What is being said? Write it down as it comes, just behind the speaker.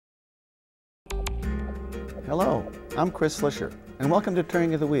Hello, I'm Chris Slisher, and welcome to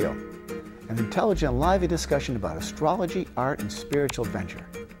Turning of the Wheel, an intelligent, lively discussion about astrology, art, and spiritual adventure.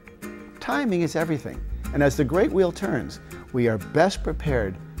 Timing is everything, and as the great wheel turns, we are best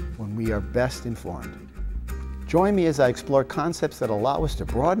prepared when we are best informed. Join me as I explore concepts that allow us to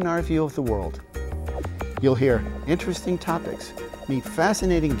broaden our view of the world. You'll hear interesting topics, meet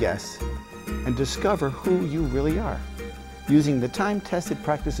fascinating guests, and discover who you really are. Using the time-tested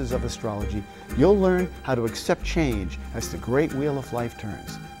practices of astrology, you'll learn how to accept change as the great wheel of life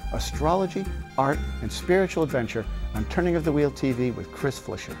turns. Astrology, art, and spiritual adventure on Turning of the Wheel TV with Chris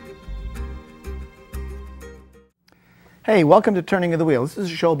Slisher. Hey, welcome to Turning of the Wheel. This is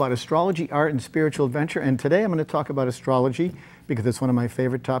a show about astrology, art, and spiritual adventure, and today I'm going to talk about astrology because it's one of my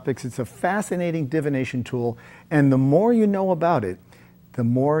favorite topics. It's a fascinating divination tool, and the more you know about it, the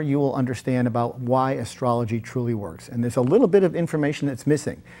more you will understand about why astrology truly works. And there's a little bit of information that's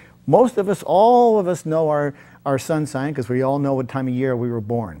missing. Most of us, all of us know our sun sign because we all know what time of year we were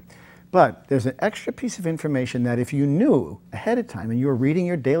born. But there's an extra piece of information that if you knew ahead of time and you were reading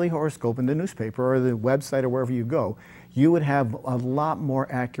your daily horoscope in the newspaper or the website or wherever you go, you would have a lot more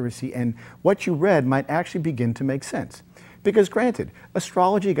accuracy, and what you read might actually begin to make sense. Because granted,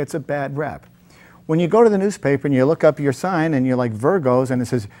 astrology gets a bad rap. When you go to the newspaper and you look up your sign and you're like Virgos and it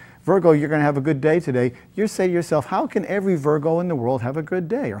says, Virgo, you're going to have a good day today, you say to yourself, how can every Virgo in the world have a good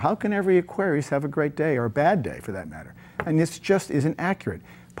day? Or how can every Aquarius have a great day or a bad day for that matter? And this just isn't accurate.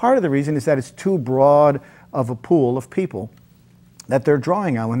 Part of the reason is that it's too broad of a pool of people that they're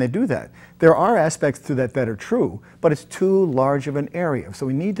drawing on when they do that. There are aspects to that that are true, but it's too large of an area. So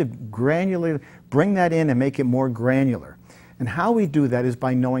we need to granularly bring that in and make it more granular. And how we do that is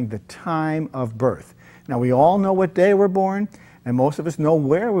by knowing the time of birth. Now, we all know what day we're born, and most of us know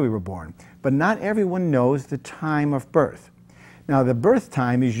where we were born, but not everyone knows the time of birth. Now, the birth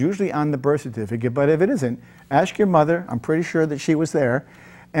time is usually on the birth certificate, but if it isn't, ask your mother. I'm pretty sure that she was there,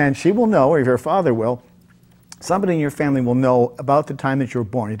 and she will know, or if your father will, somebody in your family will know about the time that you were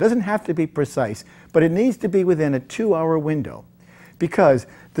born. It doesn't have to be precise, but it needs to be within a 2-hour window, because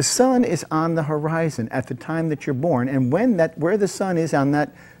the sun is on the horizon at the time that you're born, and where the sun is on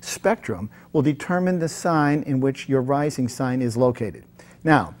that spectrum will determine the sign in which your rising sign is located.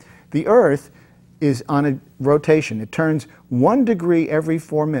 Now, the Earth is on a rotation. It turns 1 degree every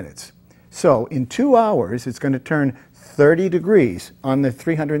 4 minutes. So in 2 hours, it's going to turn 30 degrees on the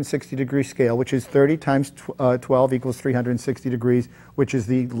 360-degree scale, which is 30 times 12 equals 360 degrees, which is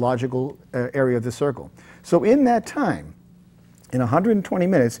the logical area of the circle. So in that time, in 120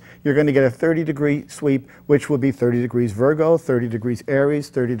 minutes, you're going to get a 30-degree sweep, which will be 30 degrees Virgo, 30 degrees Aries,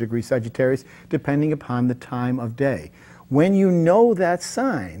 30 degrees Sagittarius, depending upon the time of day. When you know that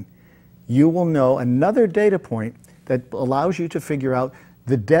sign, you will know another data point that allows you to figure out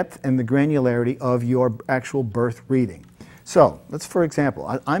the depth and the granularity of your actual birth reading. So, let's, for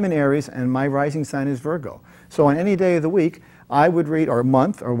example, I'm an Aries and my rising sign is Virgo. So on any day of the week, I would read, or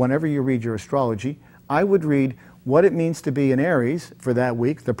month, or whenever you read your astrology, I would read what it means to be an Aries for that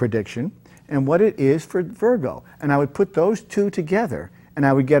week, the prediction, and what it is for Virgo. And I would put those two together, and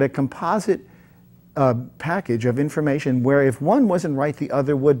I would get a composite package of information where if one wasn't right, the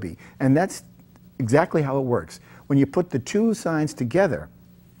other would be. And that's exactly how it works. When you put the two signs together,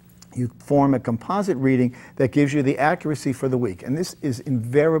 you form a composite reading that gives you the accuracy for the week. And this is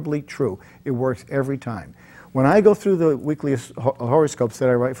invariably true. It works every time. When I go through the weekly horoscopes that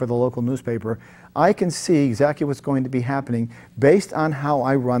I write for the local newspaper, I can see exactly what's going to be happening based on how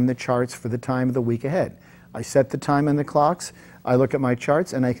I run the charts for the time of the week ahead. I set the time on the clocks, I look at my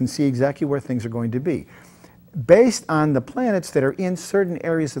charts, and I can see exactly where things are going to be. Based on the planets that are in certain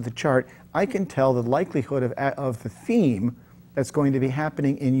areas of the chart, I can tell the likelihood of the theme that's going to be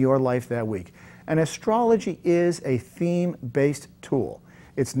happening in your life that week. And astrology is a theme-based tool.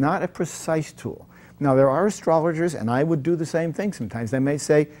 It's not a precise tool. Now, there are astrologers, and I would do the same thing sometimes. They may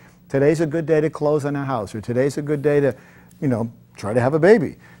say, today's a good day to close on a house, or today's a good day to, try to have a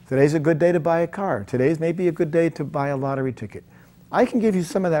baby. Today's a good day to buy a car. Today's maybe a good day to buy a lottery ticket. I can give you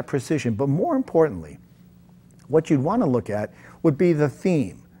some of that precision, but more importantly, what you'd want to look at would be the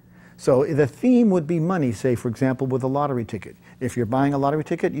theme. So the theme would be money, say, for example, with a lottery ticket. If you're buying a lottery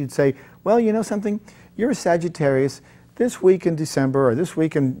ticket, you'd say, well, you know something? You're a Sagittarius. This week in December, or this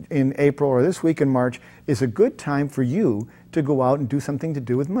week in April, or this week in March is a good time for you to go out and do something to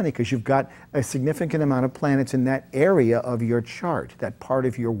do with money because you've got a significant amount of planets in that area of your chart, that part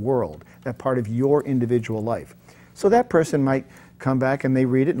of your world, that part of your individual life. So that person might come back and they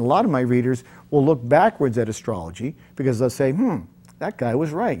read it, and a lot of my readers will look backwards at astrology because they'll say, that guy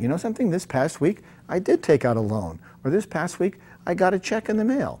was right. You know something? This past week, I did take out a loan. Or this past week, I got a check in the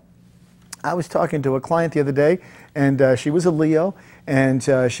mail. I was talking to a client the other day, and she was a Leo, and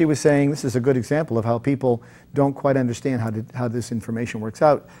she was saying, this is a good example of how people don't quite understand how this information works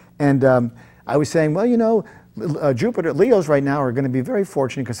out. And I was saying, well, you know, Jupiter, Leos right now are going to be very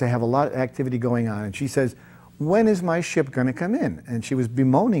fortunate because they have a lot of activity going on. And she says, when is my ship going to come in? And she was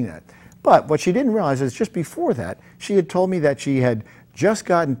bemoaning that. But what she didn't realize is just before that, she had told me that she had just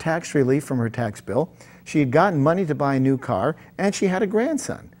gotten tax relief from her tax bill, she had gotten money to buy a new car, and she had a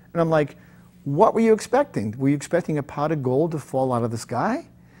grandson. And I'm like, what were you expecting? Were you expecting a pot of gold to fall out of the sky?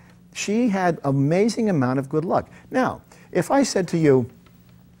 She had an amazing amount of good luck. Now, if I said to you,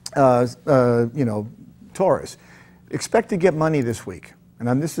 you know, Taurus, expect to get money this week,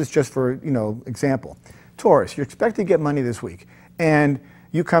 and this is just for, you know, example. Taurus, you expect to get money this week, and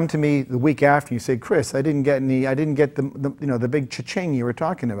you come to me the week after, and you say, Chris, I didn't get the you know, the big cha-ching you were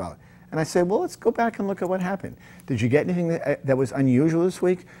talking about. And I say, well, let's go back and look at what happened. Did you get anything that was unusual this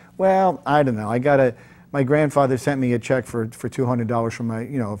week? Well, I don't know. My grandfather sent me a check for $200 from my,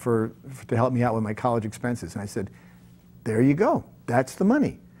 you know, to help me out with my college expenses. And I said, there you go. That's the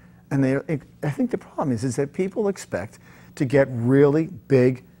money. And I think the problem is that people expect to get really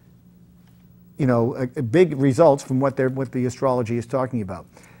big, you know, big results from what the astrology is talking about.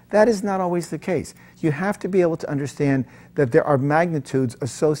 That is not always the case. You have to be able to understand that there are magnitudes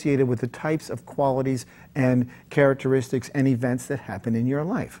associated with the types of qualities and characteristics and events that happen in your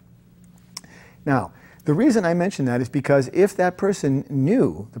life. Now, the reason I mention that is because if that person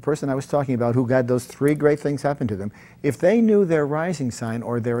knew, the person I was talking about who had those 3 great things happen to them, if they knew their rising sign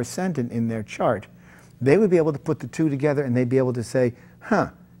or their ascendant in their chart, they would be able to put the 2 together and they'd be able to say,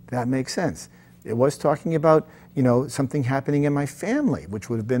 huh, that makes sense. It was talking about, you know, something happening in my family,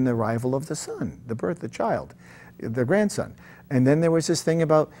 which would have been the arrival of the son, the birth, the child, the grandson. And then there was this thing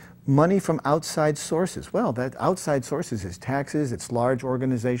about money from outside sources. Well, that outside sources is taxes, it's large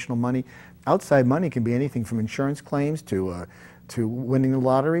organizational money. Outside money can be anything from insurance claims to winning the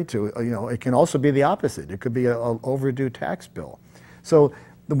lottery to, you know, it can also be the opposite. It could be an overdue tax bill. So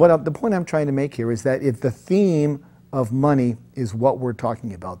the point I'm trying to make here is that if the theme of money is what we're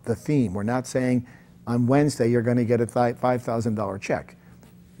talking about, the theme. We're not saying on Wednesday you're going to get a $5,000 check.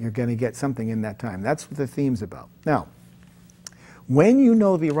 You're going to get something in that time. That's what the theme's about. Now, when you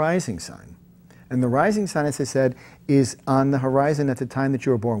know the rising sign, and the rising sign, as I said, is on the horizon at the time that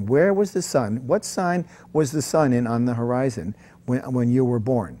you were born. Where was the sun? What sign was the sun in on the horizon when you were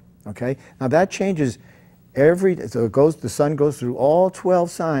born? Okay? Now that changes so the sun goes through all 12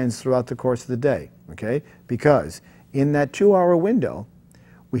 signs throughout the course of the day. Okay? Because in that 2-hour window,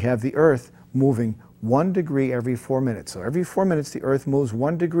 we have the Earth moving 1 degree every 4 minutes. So every 4 minutes, the Earth moves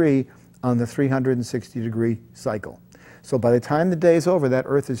 1 degree on the 360-degree cycle. So by the time the day is over, that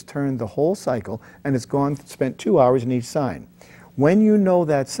Earth has turned the whole cycle, and it's spent 2 hours in each sign. When you know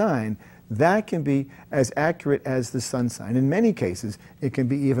that sign, that can be as accurate as the sun sign. In many cases, it can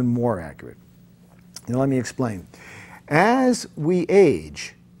be even more accurate. Now let me explain. As we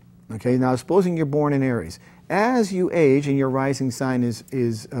age, okay, now supposing you're born in Aries, as you age, and your rising sign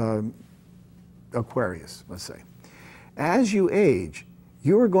is Aquarius, let's say. As you age,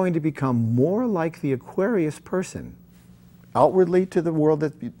 you are going to become more like the Aquarius person, outwardly to the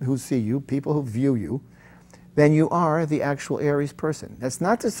world who see you, people who view you, than you are the actual Aries person. That's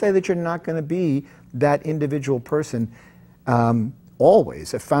not to say that you're not going to be that individual person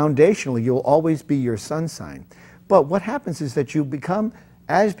always. Foundationally, you'll always be your sun sign. But what happens is that you become,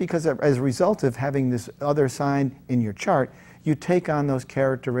 as a result of having this other sign in your chart, you take on those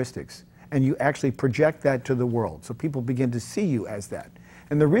characteristics and you actually project that to the world. So people begin to see you as that.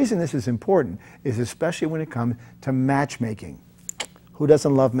 And the reason this is important is especially when it comes to matchmaking. Who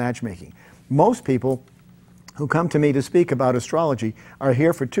doesn't love matchmaking? Most people who come to me to speak about astrology are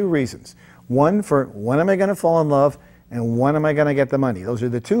here for 2 reasons. One, for when am I going to fall in love, and when am I going to get the money? Those are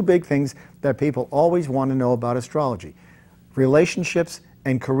the 2 big things that people always want to know about astrology. Relationships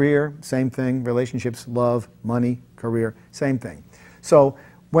and career, same thing. Relationships, love, money, career, same thing. So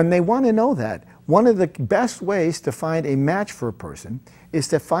when they want to know that, one of the best ways to find a match for a person is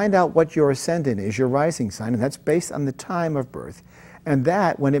to find out what your ascendant is, your rising sign, and that's based on the time of birth. And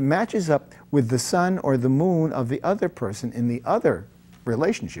that, when it matches up with the sun or the moon of the other person in the other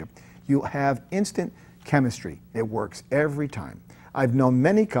relationship, you have instant chemistry. It works every time. I've known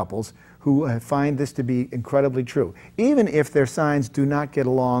many couples who find this to be incredibly true, even if their signs do not get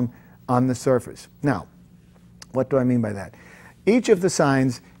along on the surface. Now, what do I mean by that? Each of the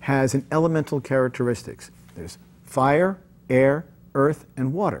signs has an elemental characteristics. There's fire, air, earth,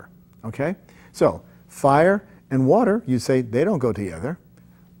 and water. Okay? So, fire and water, you say they don't go together.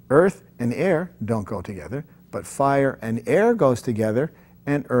 Earth and air don't go together, but fire and air goes together,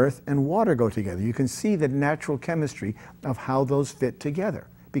 and earth and water go together. You can see the natural chemistry of how those fit together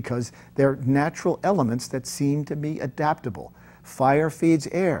because they're natural elements that seem to be adaptable. Fire feeds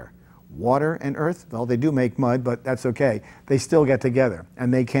air. Water and earth, well, they do make mud, but that's okay. They still get together,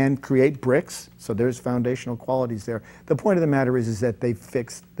 and they can create bricks, so there's foundational qualities there. The point of the matter is that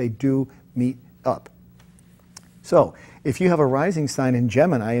they do meet up. So, if you have a rising sign in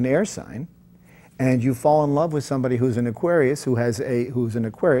Gemini, an air sign, and you fall in love with somebody who's an Aquarius, who's an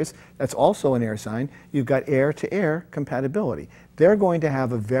Aquarius, that's also an air sign, you've got air-to-air compatibility. They're going to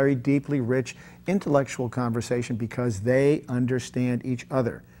have a very deeply rich intellectual conversation because they understand each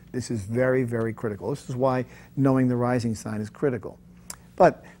other. This is very, very critical. This is why knowing the rising sign is critical.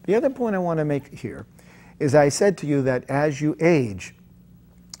 But the other point I want to make here is I said to you that as you age,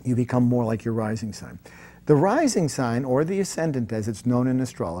 you become more like your rising sign. The rising sign, or the ascendant as it's known in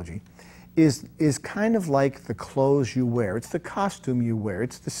astrology, is kind of like the clothes you wear. It's the costume you wear.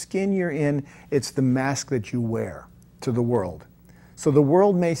 It's the skin you're in. It's the mask that you wear to the world. So the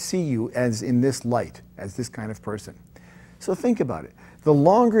world may see you as in this light, as this kind of person. So think about it. The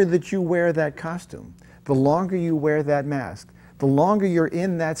longer that you wear that costume, the longer you wear that mask, the longer you're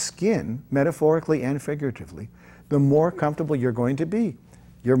in that skin, metaphorically and figuratively, the more comfortable you're going to be.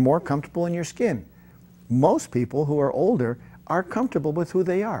 You're more comfortable in your skin. Most people who are older are comfortable with who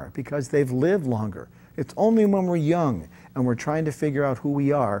they are because they've lived longer. It's only when we're young and we're trying to figure out who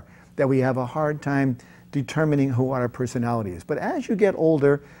we are that we have a hard time determining who our personality is. But as you get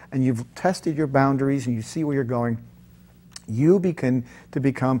older and you've tested your boundaries and you see where you're going, you begin to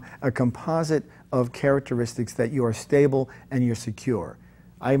become a composite of characteristics that you are stable and you're secure.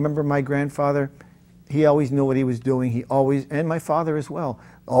 I remember my grandfather, he always knew what he was doing. He always, and my father as well,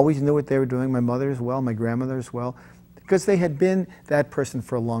 always knew what they were doing. My mother as well, my grandmother as well, because they had been that person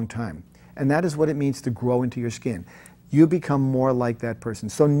for a long time. And that is what it means to grow into your skin. You become more like that person.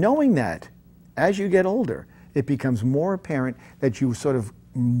 So knowing that, as you get older, it becomes more apparent that you sort of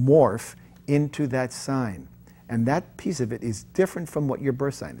morph into that sign. And that piece of it is different from what your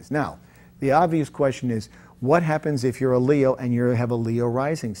birth sign is. Now, the obvious question is, what happens if you're a Leo and you have a Leo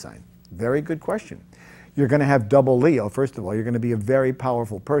rising sign? Very good question. You're going to have double Leo. First of all, you're going to be a very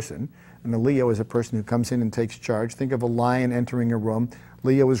powerful person. And the Leo is a person who comes in and takes charge. Think of a lion entering a room.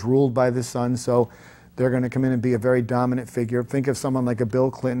 Leo is ruled by the sun, so they're going to come in and be a very dominant figure. Think of someone like a Bill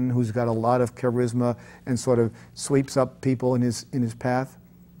Clinton who's got a lot of charisma and sort of sweeps up people in his path.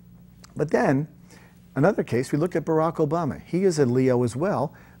 But then, another case, we look at Barack Obama. He is a Leo as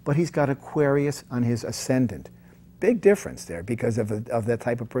well, but he's got Aquarius on his ascendant. Big difference there because of that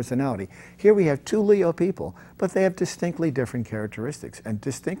type of personality. Here we have two Leo people, but they have distinctly different characteristics and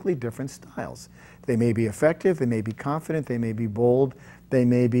distinctly different styles. They may be effective, they may be confident, they may be bold, they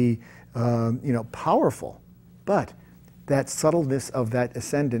may be powerful, but that subtleness of that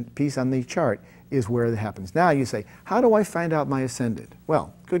ascendant piece on the chart is where it happens. Now you say, how do I find out my ascendant?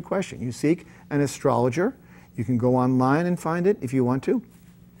 Well, good question. You seek an astrologer. You can go online and find it if you want to.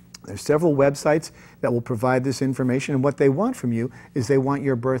 There's several websites that will provide this information, and what they want from you is they want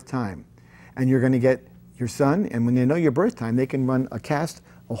your birth time. And you're going to get your sun, and when they know your birth time, they can run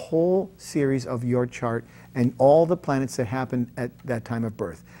a whole series of your chart and all the planets that happen at that time of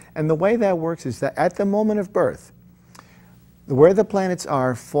birth. And the way that works is that at the moment of birth, where the planets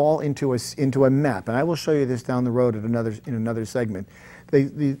are fall into a map, and I will show you this down the road in another segment.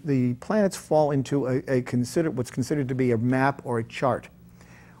 The planets fall into what's considered to be a map or a chart.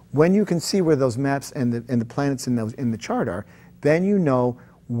 When you can see where those maps and the planets in the chart are, then you know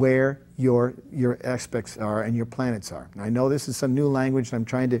where your aspects are and your planets are. Now, I know this is some new language, and I'm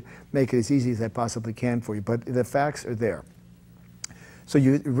trying to make it as easy as I possibly can for you, but the facts are there. So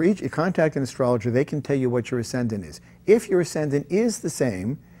you contact an astrologer, they can tell you what your ascendant is. If your ascendant is the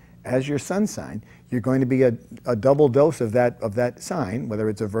same as your sun sign, you're going to be a double dose of that sign, whether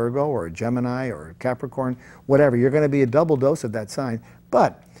it's a Virgo or a Gemini or a Capricorn, whatever. You're going to be a double dose of that sign.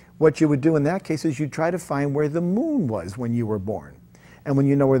 But what you would do in that case is you try to find where the moon was when you were born. And when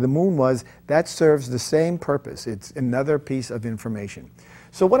you know where the moon was, that serves the same purpose. It's another piece of information.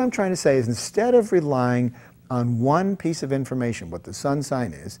 So what I'm trying to say is, instead of relying on one piece of information, what the sun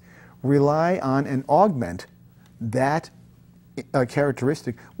sign is, rely on and augment that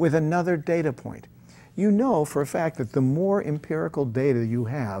characteristic with another data point. You know for a fact that the more empirical data you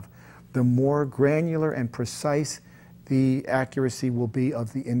have, the more granular and precise the accuracy will be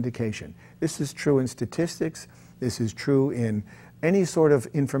of the indication. This is true in statistics. This is true in any sort of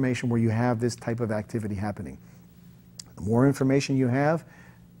information where you have this type of activity happening. The more information you have,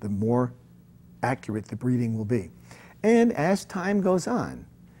 the more accurate the reading will be. And as time goes on,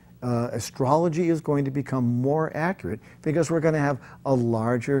 astrology is going to become more accurate because we're going to have a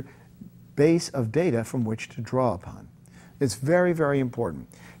larger base of data from which to draw upon. It's very, very important.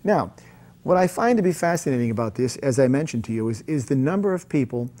 Now, what I find to be fascinating about this, as I mentioned to you, is the number of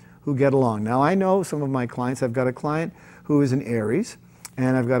people who get along. Now, I know some of my clients. I've got a client who is an Aries,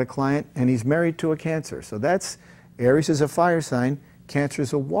 and I've got a client, and he's married to a Cancer. So that's, Aries is a fire sign, Cancer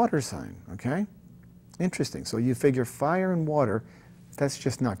is a water sign, okay? Interesting. So you figure fire and water, that's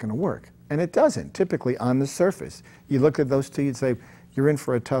just not going to work. And it doesn't, typically on the surface. You look at those two, you'd say, you're in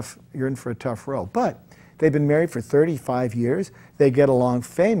for a tough row. But they've been married for 35 years. They get along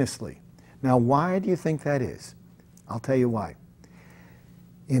famously. Now, why do you think that is? I'll tell you why.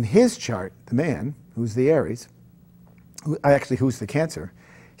 In his chart, the man, who's the Aries, who's the Cancer,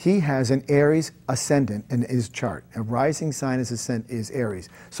 he has an Aries ascendant in his chart. A rising sign is Aries,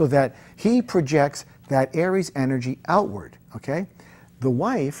 so that he projects that Aries energy outward, okay? The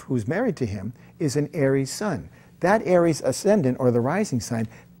wife, who's married to him, is an Aries sun. That Aries ascendant, or the rising sign,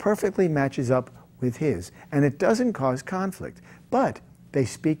 perfectly matches up with his, and it doesn't cause conflict, but they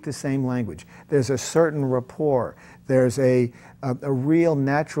speak the same language. There's a certain rapport. There's a real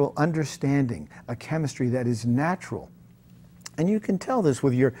natural understanding, a chemistry that is natural. And you can tell this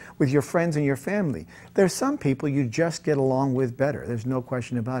with your friends and your family. There's some people you just get along with better. There's no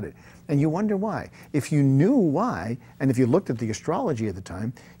question about it. And you wonder why. If you knew why, and if you looked at the astrology at the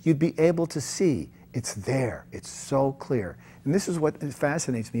time, you'd be able to see it's there. It's so clear. And this is what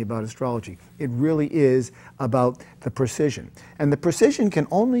fascinates me about astrology. It really is about the precision. And the precision can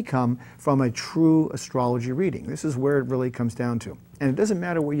only come from a true astrology reading. This is where it really comes down to. And it doesn't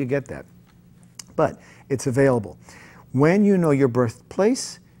matter where you get that, but it's available. When you know your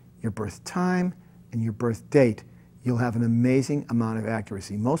birthplace, your birth time, and your birth date, you'll have an amazing amount of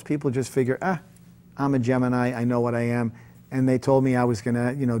accuracy. Most people just figure, I'm a Gemini, I know what I am, and they told me I was going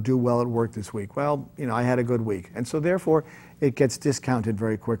to, do well at work this week. Well, I had a good week. And so therefore, it gets discounted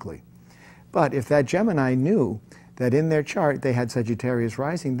very quickly. But if that Gemini knew that in their chart they had Sagittarius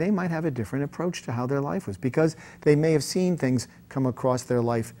rising, they might have a different approach to how their life was, because they may have seen things come across their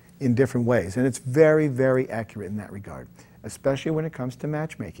life in different ways. And it's very, very accurate in that regard, especially when it comes to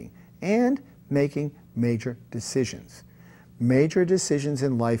matchmaking and making major decisions. Major decisions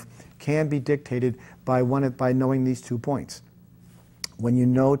in life can be dictated by knowing these 2 points. When you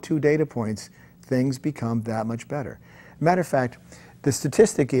know 2 data points, things become that much better. Matter of fact, the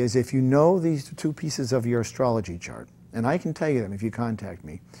statistic is if you know these 2 pieces of your astrology chart, and I can tell you them if you contact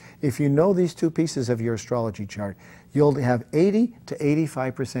me, if you know these 2 pieces of your astrology chart, you'll have 80 to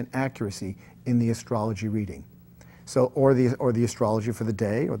 85% accuracy in the astrology reading. So, or the astrology for the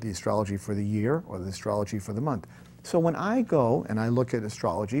day, or the astrology for the year, or the astrology for the month. So when I go and I look at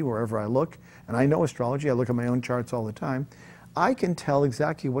astrology, wherever I look, and I know astrology, I look at my own charts all the time, I can tell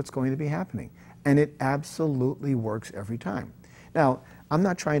exactly what's going to be happening. And it absolutely works every time. Now, I'm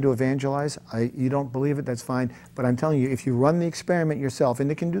not trying to evangelize. You don't believe it, that's fine. But I'm telling you, if you run the experiment yourself, and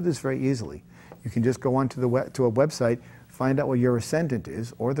it can do this very easily, you can just go onto to a website, find out what your ascendant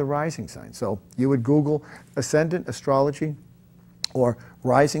is, or the rising sign. So you would Google ascendant astrology or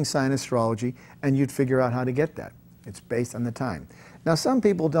rising sign astrology, and you'd figure out how to get that. It's based on the time. Now, some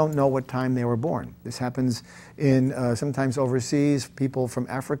people don't know what time they were born. This happens in sometimes overseas. People from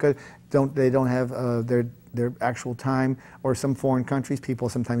Africa don't have their actual time, or some foreign countries. People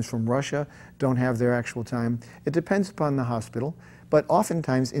sometimes from Russia don't have their actual time. It depends upon the hospital. But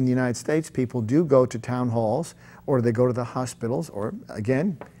oftentimes in the United States, people do go to town halls, or they go to the hospitals, or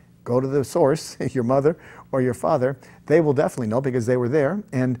again, go to the source, your mother or your father. They will definitely know because they were there.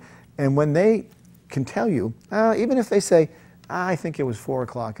 And when they can tell you, even if they say, I think it was 4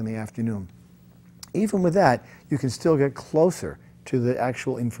 o'clock in the afternoon, even with that, you can still get closer to the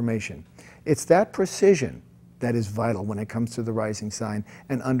actual information. It's that precision that is vital when it comes to the rising sign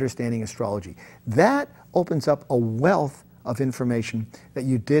and understanding astrology. That opens up a wealth of information that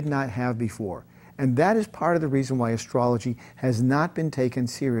you did not have before. And that is part of the reason why astrology has not been taken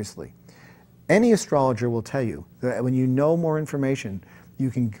seriously. Any astrologer will tell you that when you know more information, you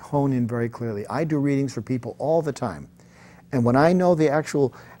can hone in very clearly. I do readings for people all the time. And when I know the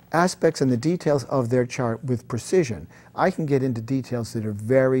actual aspects and the details of their chart with precision, I can get into details that are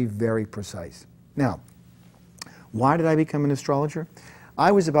very, very precise. Now, why did I become an astrologer?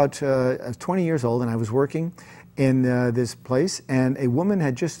 I was about 20 years old, and I was working in this place, and a woman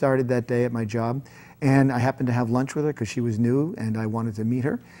had just started that day at my job, and I happened to have lunch with her because she was new and I wanted to meet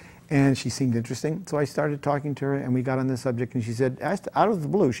her, and she seemed interesting. So I started talking to her, and we got on the subject, and she said, out of the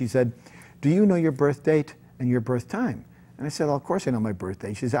blue, she said, do you know your birth date and your birth time? And I said, well, of course I know my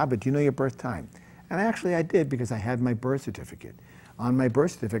birthday. She said, but do you know your birth time? And actually I did, because I had my birth certificate. on my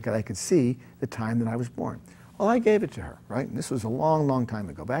birth certificate, I could see the time that I was born. Well, I gave it to her, right? And this was a long, long time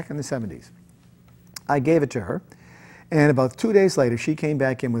ago, back in the 70s. I gave it to her, and about 2 days later, she came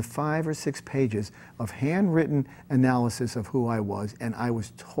back in with 5 or 6 pages of handwritten analysis of who I was, and I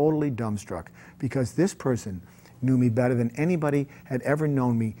was totally dumbstruck because this person knew me better than anybody had ever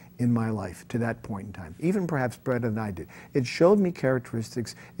known me in my life to that point in time, even perhaps better than I did. It showed me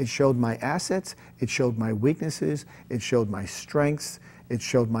characteristics, it showed my assets, it showed my weaknesses, it showed my strengths, it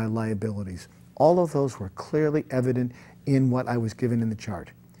showed my liabilities. All of those were clearly evident in what I was given in the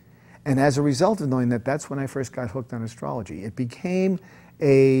chart. And as a result of knowing that, that's when I first got hooked on astrology. It became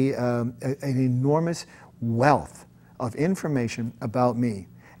an enormous wealth of information about me.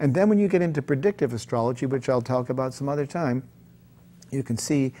 And then when you get into predictive astrology, which I'll talk about some other time, you can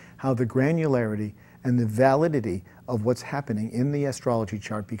see how the granularity and the validity of what's happening in the astrology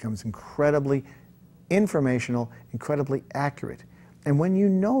chart becomes incredibly informational, incredibly accurate. And when you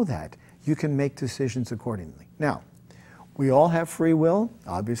know that, you can make decisions accordingly. Now, we all have free will,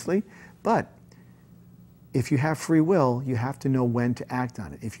 obviously, but if you have free will, you have to know when to act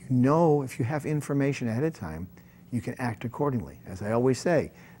on it. If you have information ahead of time, you can act accordingly. As I always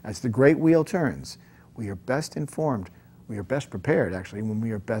say, as the great wheel turns, we are best informed, we are best prepared actually when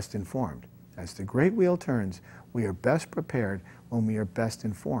we are best informed. As the great wheel turns, we are best prepared when we are best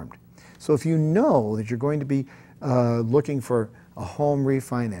informed. So if you know that you're going to be looking for a home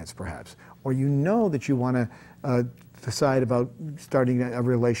refinance perhaps, or you know that you want to decide about starting a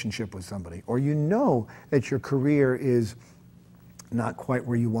relationship with somebody, or you know that your career is not quite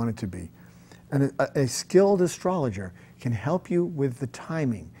where you want it to be, and a skilled astrologer can help you with the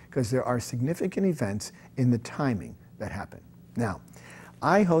timing, because there are significant events in the timing that happen. Now,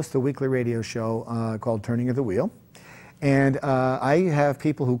 I host a weekly radio show called Turning of the Wheel, and I have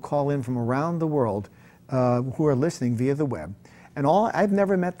people who call in from around the world who are listening via the web. And I've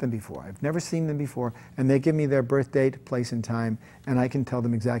never met them before. I've never seen them before, and they give me their birth date, place, and time, and I can tell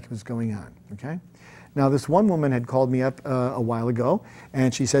them exactly what's going on, okay? Now, this one woman had called me up a while ago,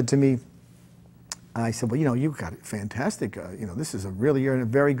 and she said to me, I said, well, you know, you've got it fantastic. You know, this is you're in a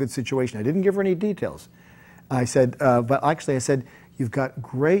very good situation. I didn't give her any details. I said, but actually I said, you've got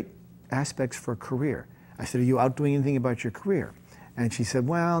great aspects for a career. I said, are you out doing anything about your career? And she said,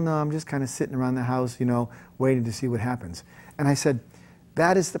 well, no, I'm just kind of sitting around the house, you know, waiting to see what happens. And I said,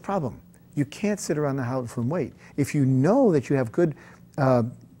 that is the problem. You can't sit around the house and wait. If you know that you have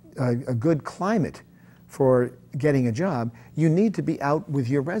a good climate for getting a job, you need to be out with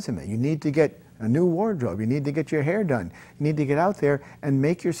your resume. You need to get a new wardrobe. You need to get your hair done. You need to get out there and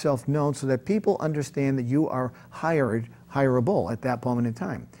make yourself known so that people understand that you are hireable at that moment in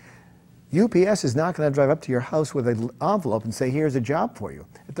time. UPS is not going to drive up to your house with an envelope and say, here's a job for you.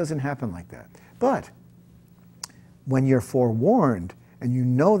 It doesn't happen like that. But when you're forewarned and you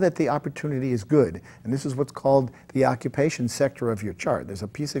know that the opportunity is good, and this is what's called the occupation sector of your chart. There's a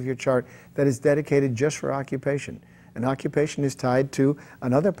piece of your chart that is dedicated just for occupation. And occupation is tied to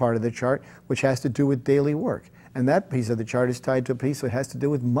another part of the chart which has to do with daily work. And that piece of the chart is tied to a piece that has to do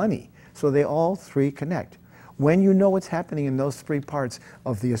with money. So they all three connect. When you know what's happening in those three parts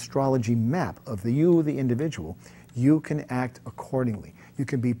of the astrology map of the individual, you can act accordingly. You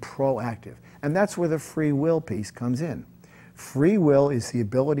can be proactive. And that's where the free will piece comes in. Free will is the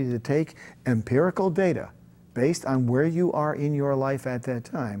ability to take empirical data based on where you are in your life at that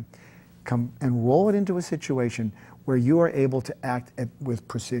time, come and roll it into a situation where you are able to act with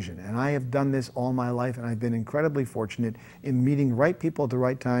precision. And I have done this all my life, and I've been incredibly fortunate in meeting the right people at the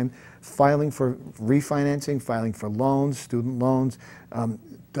right time, filing for refinancing, filing for loans, student loans,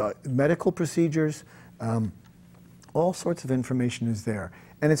 medical procedures, all sorts of information is there.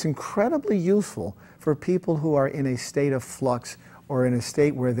 And it's incredibly useful for people who are in a state of flux or in a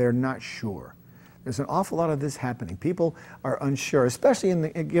state where they're not sure. There's an awful lot of this happening. People are unsure, especially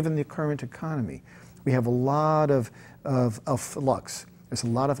given the current economy. We have a lot of flux. There's a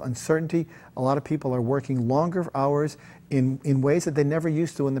lot of uncertainty. A lot of people are working longer hours in ways that they never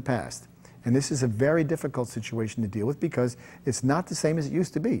used to in the past. And this is a very difficult situation to deal with because it's not the same as it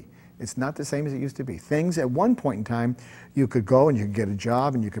used to be. It's not the same as it used to be. Things at one point in time, you could go and you could get a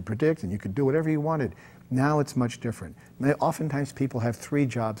job and you could predict and you could do whatever you wanted. Now it's much different. Oftentimes people have 3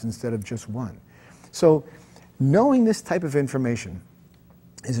 jobs instead of just 1. So knowing this type of information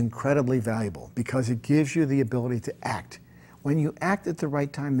is incredibly valuable because it gives you the ability to act. When you act at the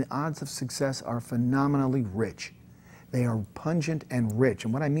right time, the odds of success are phenomenally rich. They are pungent and rich.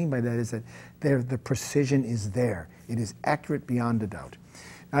 And what I mean by that is that the precision is there. It is accurate beyond a doubt.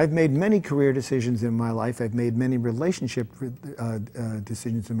 I've made many career decisions in my life. I've made many relationship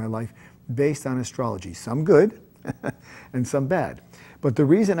decisions in my life based on astrology. Some good, and some bad. But the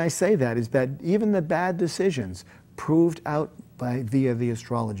reason I say that is that even the bad decisions proved out via the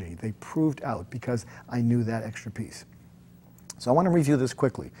astrology. They proved out because I knew that extra piece. So I want to review this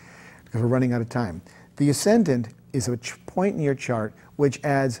quickly because we're running out of time. The Ascendant is a point in your chart which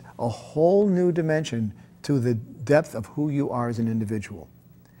adds a whole new dimension to the depth of who you are as an individual.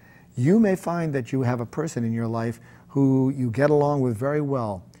 You may find that you have a person in your life who you get along with very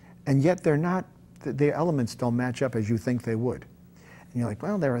well, and yet they're not, their elements don't match up as you think they would. And you're like,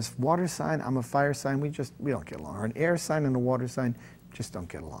 well, they're a water sign, I'm a fire sign, we don't get along. Or an air sign and a water sign just don't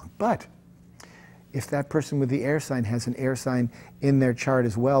get along. But if that person with the air sign has an air sign in their chart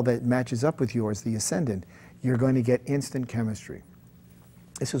as well that matches up with yours, the Ascendant, you're going to get instant chemistry.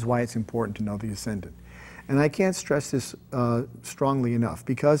 This is why it's important to know the Ascendant. And I can't stress this strongly enough,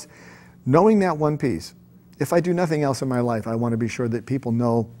 because knowing that one piece, if I do nothing else in my life, I want to be sure that people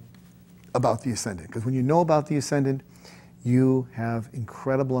know about the Ascendant. Because when you know about the Ascendant, you have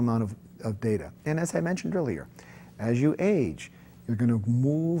incredible amount of data. And as I mentioned earlier, as you age, you're going to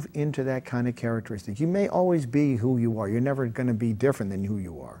move into that kind of characteristic. You may always be who you are. You're never going to be different than who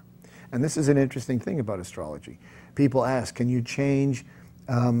you are. And this is an interesting thing about astrology. People ask, can you change?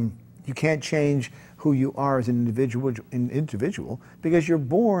 You can't change who you are as an individual because you're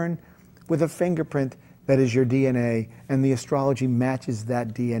born with a fingerprint that is your DNA, and the astrology matches that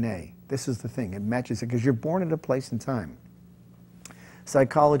DNA. This is the thing. It matches it because you're born at a place and time.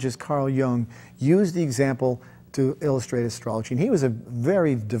 Psychologist Carl Jung used the example to illustrate astrology, and he was a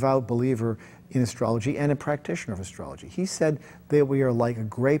very devout believer in astrology and a practitioner of astrology. He said that we are like a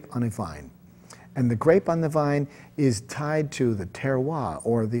grape on a vine. And the grape on the vine is tied to the terroir,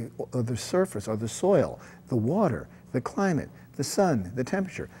 or the surface, or the soil, the water, the climate, the sun, the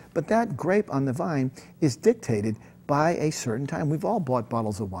temperature. But that grape on the vine is dictated by a certain time. We've all bought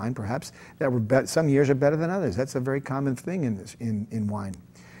bottles of wine, perhaps, that were some years are better than others. That's a very common thing in wine.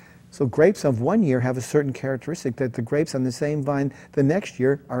 So grapes of one year have a certain characteristic that the grapes on the same vine the next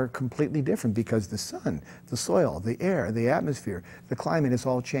year are completely different because the sun, the soil, the air, the atmosphere, the climate has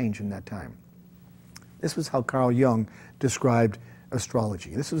all changed in that time. This was how Carl Jung described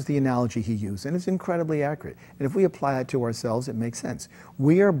astrology. This was the analogy he used, and it's incredibly accurate. And if we apply it to ourselves, it makes sense.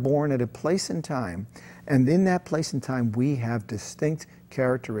 We are born at a place and time, and in that place and time, we have distinct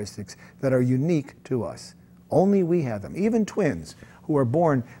characteristics that are unique to us. Only we have them. Even twins who are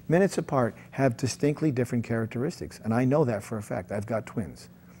born minutes apart have distinctly different characteristics, and I know that for a fact. I've got twins.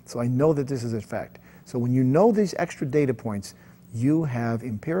 So I know that this is a fact. So when you know these extra data points, you have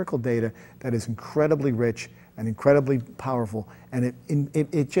empirical data that is incredibly rich and incredibly powerful, and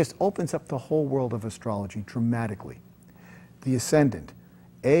it just opens up the whole world of astrology dramatically. The Ascendant,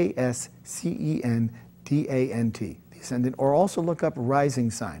 Ascendant, the Ascendant, or also look up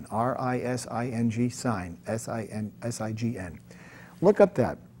rising sign, R-I-S-I-N-G sign, S-I-N-S-I-G-N. Look up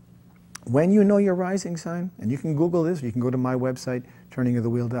that. When you know your rising sign, and you can Google this, you can go to my website,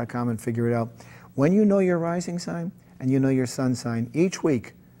 turningofthewheel.com, and figure it out. When you know your rising sign, and you know your sun sign, each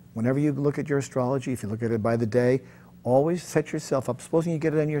week, whenever you look at your astrology, if you look at it by the day, always set yourself up, supposing you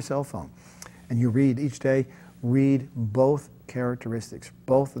get it on your cell phone, and you read each day, read both characteristics,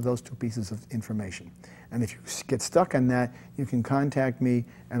 both of those two pieces of information. And if you get stuck on that, you can contact me,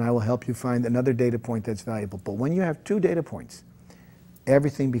 and I will help you find another data point that's valuable. But when you have two data points,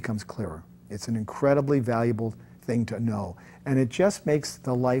 everything becomes clearer. It's an incredibly valuable thing to know. And it just makes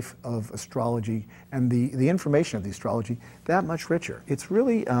the life of astrology and the information of the astrology that much richer. It's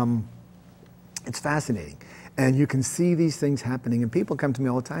really, it's fascinating. And you can see these things happening. And people come to me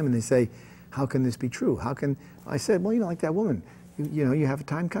all the time and they say, how can this be true? How can, I said, well, you know, like that woman, you know, you have a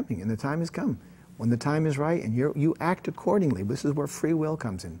time coming, and the time has come. When the time is right and you act accordingly, this is where free will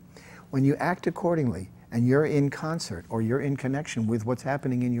comes in. When you act accordingly and you're in concert or you're in connection with what's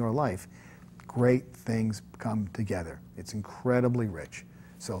happening in your life, great things come together. It's incredibly rich.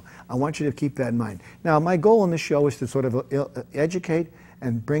 So I want you to keep that in mind. Now, my goal in this show is to sort of educate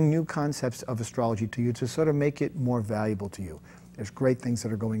and bring new concepts of astrology to you to sort of make it more valuable to you. There's great things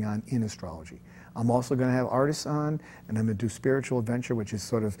that are going on in astrology. I'm also going to have artists on, and I'm going to do spiritual adventure, which is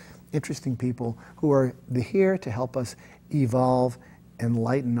sort of interesting people who are here to help us evolve,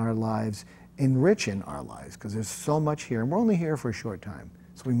 enlighten our lives, enrich in our lives, because there's so much here, and we're only here for a short time.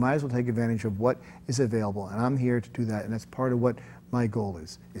 So we might as well take advantage of what is available, and I'm here to do that, and that's part of what my goal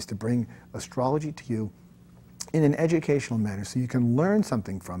is to bring astrology to you in an educational manner so you can learn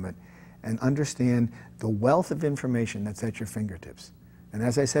something from it and understand the wealth of information that's at your fingertips. And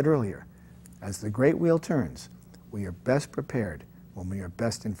as I said earlier, as the great wheel turns, we are best prepared when we are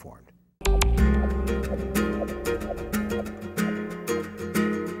best informed.